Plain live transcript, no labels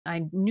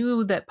I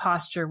knew that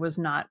posture was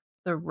not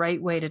the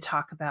right way to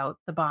talk about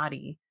the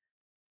body.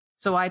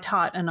 So I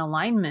taught an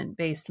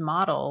alignment-based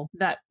model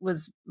that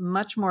was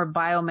much more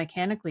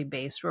biomechanically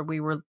based, where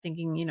we were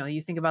thinking,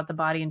 you think about the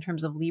body in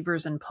terms of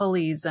levers and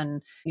pulleys,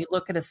 and you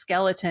look at a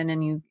skeleton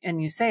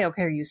and you say,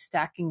 okay, are you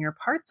stacking your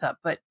parts up?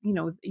 But,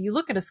 you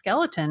look at a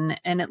skeleton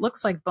and it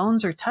looks like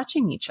bones are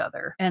touching each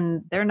other,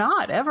 and they're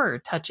not ever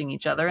touching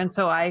each other. And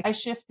so I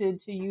shifted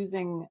to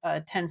using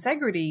a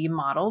tensegrity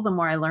model the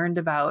more I learned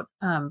about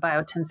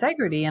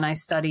biotensegrity, and I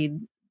studied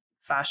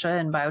fascia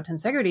and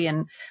biotensegrity.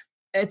 And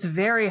it's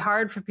very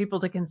hard for people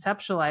to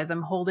conceptualize.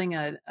 I'm holding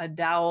a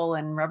dowel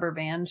and rubber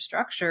band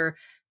structure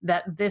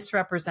that this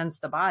represents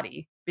the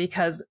body,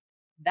 because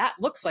that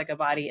looks like a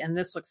body and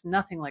this looks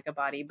nothing like a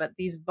body. But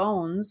these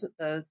bones,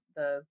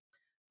 the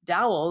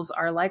dowels,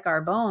 are like our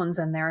bones,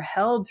 and they're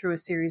held through a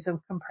series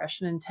of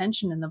compression and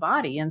tension in the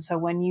body. And so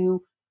when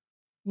you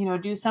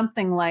do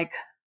something like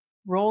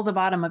roll the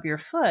bottom of your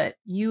foot,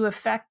 you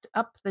affect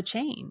up the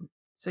chain.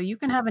 So you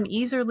can have an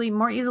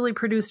more easily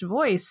produced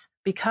voice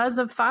because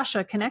of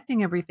fascia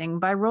connecting everything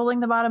by rolling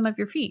the bottom of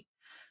your feet.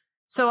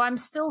 So I'm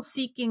still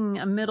seeking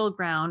a middle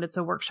ground. It's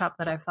a workshop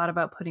that I've thought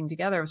about putting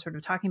together. I was sort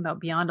of talking about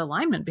beyond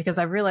alignment, because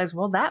I realized,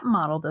 well, that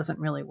model doesn't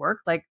really work.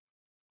 Like,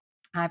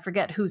 I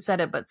forget who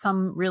said it, but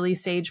some really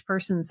sage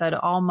person said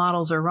all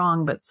models are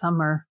wrong, but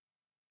some are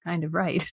kind of right.